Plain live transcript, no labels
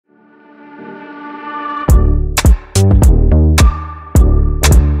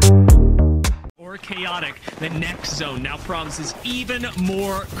chaotic, the next zone now promises even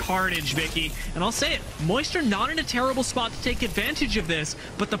more carnage, Vicky. And I'll say it, Moist are not in a terrible spot to take advantage of this,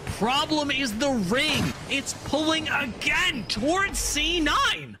 but the problem is the ring. It's pulling again towards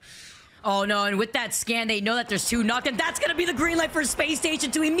C9. Oh no, and with that scan, they know that there's two knocked, and that's gonna be the green light for Space Station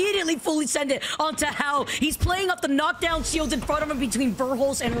to immediately fully send it onto Hal. He's playing up the knockdown shields in front of him between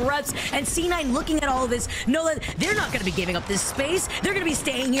Verholz and Reps, and C9 looking at all of this, know that they're not gonna be giving up this space. They're gonna be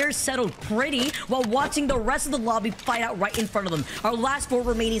staying here, settled pretty, while watching the rest of the lobby fight out right in front of them. Our last 4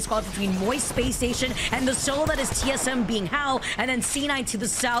 remaining squads between Moist, Space Station, and the solo that is TSM being Hal, and then C9 to the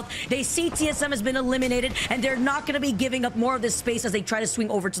south. They see TSM has been eliminated, and they're not gonna be giving up more of this space as they try to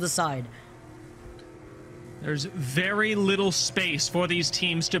swing over to the side. There's very little space for these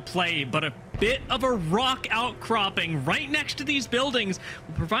teams to play, but a bit of a rock outcropping right next to these buildings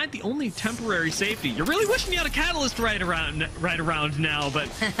will provide the only temporary safety. You're really wishing you had a catalyst right around now, but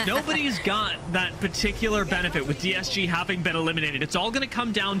nobody's got that particular benefit with DSG having been eliminated. It's all going to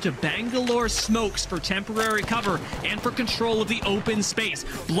come down to Bangalore smokes for temporary cover and for control of the open space.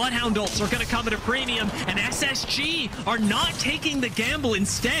 Bloodhound ults are going to come at a premium, and SSG are not taking the gamble,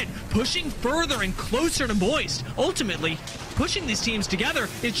 instead pushing further and closer to Moist. Ultimately, pushing these teams together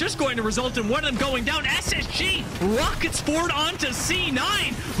is just going to result in one of them going down. SSG rockets forward onto C9.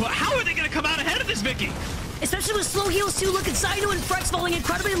 How are they going to come out ahead of this, Vicky? Especially with slow heals too. Look at Sino and Frex falling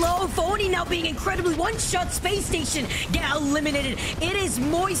incredibly low. Phony now being incredibly one-shot. Space Station get eliminated. It is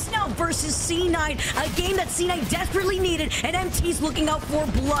Moist now versus C9. A game that C9 desperately needed. And MT's looking out for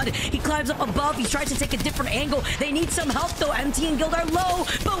blood. He climbs up above. He tries to take a different angle. They need some help though. MT and Guild are low.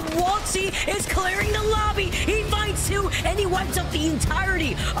 But Waltzy is clearing the lobby. He finds 2 and he wipes up the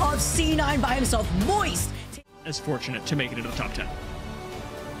entirety of C9 by himself. Moist is fortunate to make it into the top 10.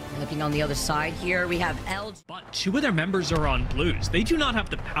 Looking on the other side here, we have ALGS. But 2 of their members are on blues. They do not have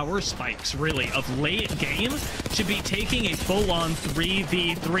the power spikes, really, of late game to be taking a full-on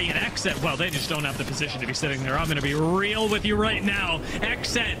 3v3 and Xset. Well, they just don't have the position to be sitting there. I'm going to be real with you right now.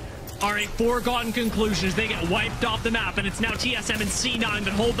 Xset are a foregone conclusion as they get wiped off the map, and it's now TSM and C9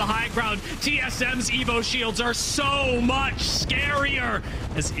 that hold the high ground. TSM's Evo shields are so much scarier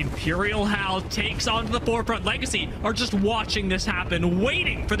as Imperial Hal takes onto the forefront. Legacy are just watching this happen,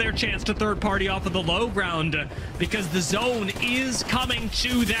 waiting for their chance to third party off of the low ground because the zone is coming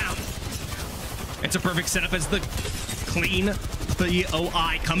to them. It's a perfect setup as the clean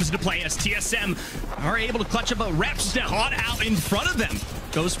BOI comes into play as TSM are able to clutch up a Reps caught out in front of them.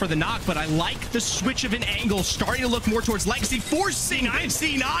 Goes for the knock, but I like the switch of an angle, starting to look more towards Legacy, forcing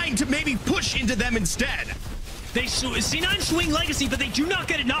C9 to maybe push into them instead. C9 swing Legacy, but they do not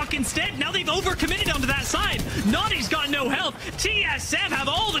get a knock instead. Now they've overcommitted onto that side. Naughty's got no health. TSM have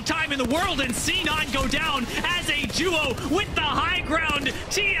all the time in the world, and C9 go down as a duo with the high ground.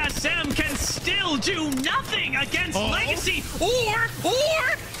 TSM can still do nothing against Legacy, or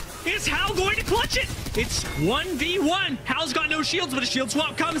is Hal going to clutch it? It's 1v1. Hal's got no shields, but a shield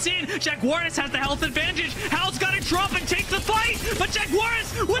swap comes in. Jaguares has the health advantage. Hal's got to drop and take the fight, but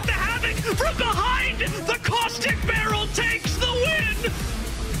Jaguares with the havoc from behind. The caustic barrel takes the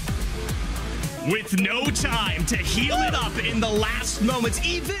win. With no time to heal it up in the last moments,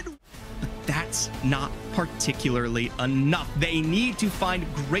 even. But that's not particularly enough. They need to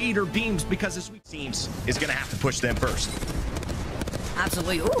find greater beams because this teams is going to have to push them first.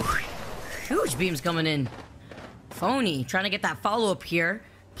 Absolutely. Ooh, huge beams coming in. Phony trying to get that follow-up here.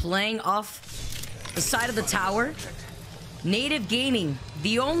 Playing off the side of the tower. Native Gaming,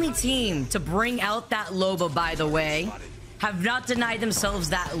 the only team to bring out that Loba, by the way, have not denied themselves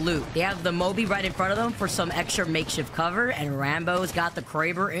that loot. They have the Moby right in front of them for some extra makeshift cover, and Rambo's got the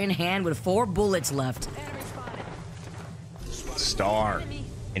Kraber in hand with 4 bullets left. Star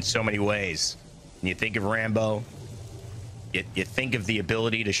in so many ways. When you think of Rambo, you think of the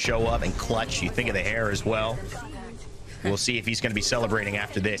ability to show up and clutch. You think of the hair as well. We'll see if he's going to be celebrating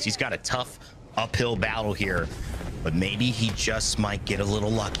after this. He's got a tough uphill battle here, but maybe he just might get a little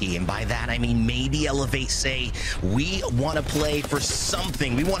lucky. And by that, I mean maybe Elevate say, we want to play for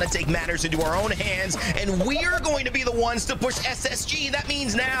something. We want to take matters into our own hands, and we're going to be the ones to push SSG. That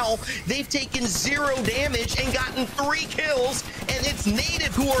means now they've taken 0 damage and gotten 3 kills, and it's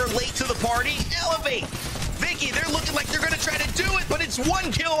Native who are late to the party. Elevate. Vicky, they're looking like they're going to try to do it, but it's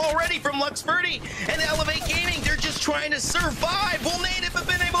 1 kill already from Lux Ferdy. And Elevate Gaming, they're just trying to survive. Will Native have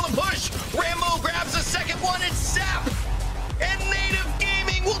been able to push? Rambo grabs a second one, it's Sap. And Native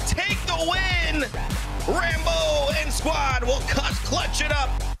Gaming will take the win. Rambo and squad will clutch it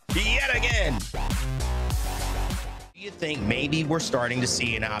up yet again. Do you think maybe we're starting to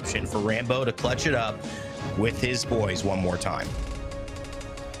see an option for Rambo to clutch it up with his boys one more time?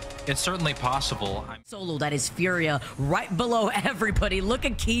 It's certainly possible. Solo, that is Furia, right below everybody. Look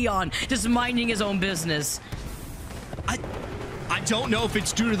at Keon, just minding his own business. I don't know if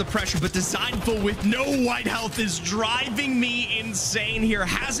it's due to the pressure, but Designful with no white health is driving me insane here.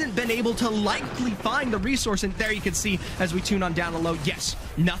 Hasn't been able to likely find the resource. And there you can see as we tune on down low, yes,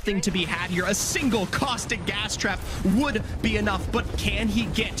 nothing to be had here. A single caustic gas trap would be enough, but can he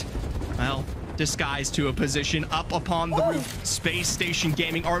get, well, Disguise to a position up upon the roof? Space Station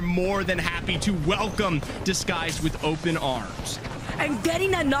Gaming are more than happy to welcome Disguise with open arms. And getting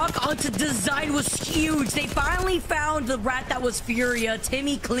that knock onto Design was huge. They finally found the rat that was Furia.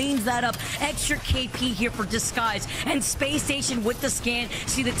 Timmy cleans that up. Extra KP here for Disguise. And Space Station with the scan.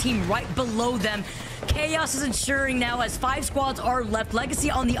 See the team right below them. Chaos is ensuring now as 5 squads are left.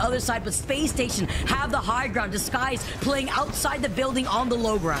 Legacy on the other side, but Space Station have the high ground. Disguise playing outside the building on the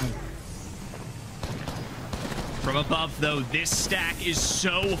low ground. From above, though, this stack is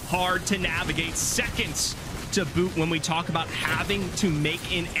so hard to navigate. Seconds to boot when we talk about having to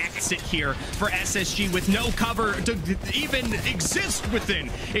make an exit here for SSG with no cover to even exist within.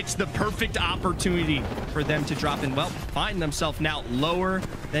 It's the perfect opportunity for them to drop in. Well, find themselves now lower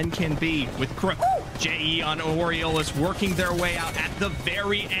than can be with Crook. JE on Orioles working their way out at the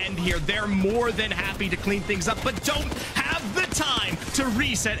very end here. They're more than happy to clean things up, but don't have the time to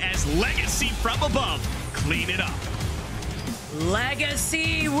reset as Legacy from above clean it up.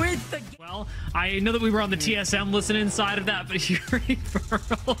 Legacy with the... Well, I know that we were on the TSM listening inside of that, but Yuri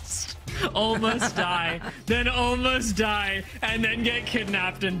first almost die, then almost die, and then get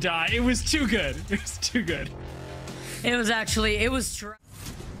kidnapped and die. It was too good. It was too good. It was actually, it was...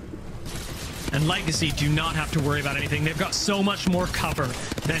 And Legacy do not have to worry about anything. They've got so much more cover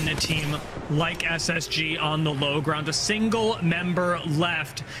than a team like SSG on the low ground. A single member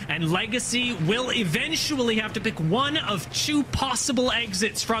left, and Legacy will eventually have to pick one of 2 possible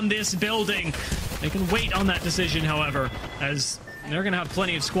exits from this building. They can wait on that decision, however, as they're going to have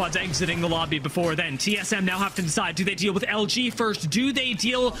plenty of squads exiting the lobby before then. TSM now have to decide, do they deal with LG first? Do they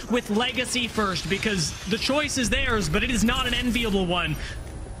deal with Legacy first? Because the choice is theirs, but it is not an enviable one.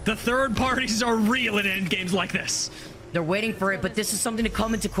 The third parties are real in end games like this. They're waiting for it, but this is something to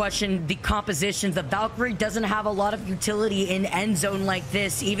come into question. The compositions. The Valkyrie doesn't have a lot of utility in end zone like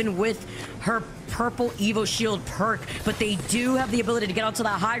this, even with her purple Evo Shield perk, but they do have the ability to get onto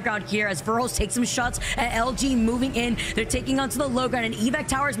that high ground here as Verhos takes some shots at LG moving in. They're taking onto the low ground, and evac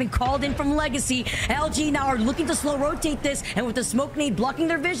tower has been called in from Legacy. LG now are looking to slow rotate this, and with the smoke nade blocking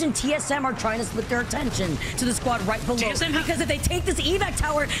their vision, TSM are trying to split their attention to the squad right below. Because if they take this evac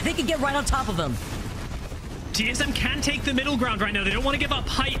tower, they can get right on top of them. TSM can take the middle ground right now. They don't want to give up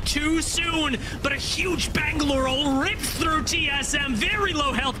height too soon, but a huge Bangalore roll rips through TSM. Very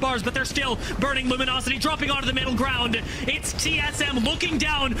low health bars, but they're still burning Luminosity, dropping onto the middle ground. It's TSM looking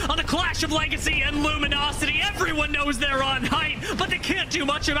down on a clash of Legacy and Luminosity. Everyone knows they're on height, but they can't do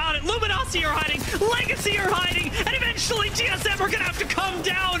much about it. Luminosity are hiding, Legacy are hiding, and eventually TSM are gonna have to come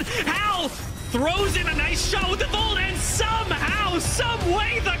down. Hal throws in a nice shot with the Volt, and somehow, some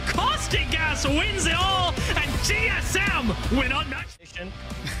way, the caustic gas wins it all, and TSM win on match.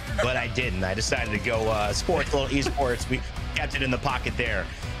 But I didn't. I decided to go sports, little esports. We kept it in the pocket there.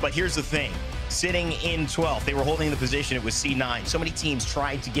 But here's the thing. Sitting in 12th, they were holding the position. It was C9. So many teams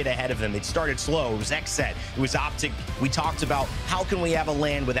tried to get ahead of them. It started slow. It was XSET. It was Optic. We talked about how can we have a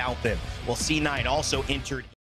LAN without them. Well, C9 also entered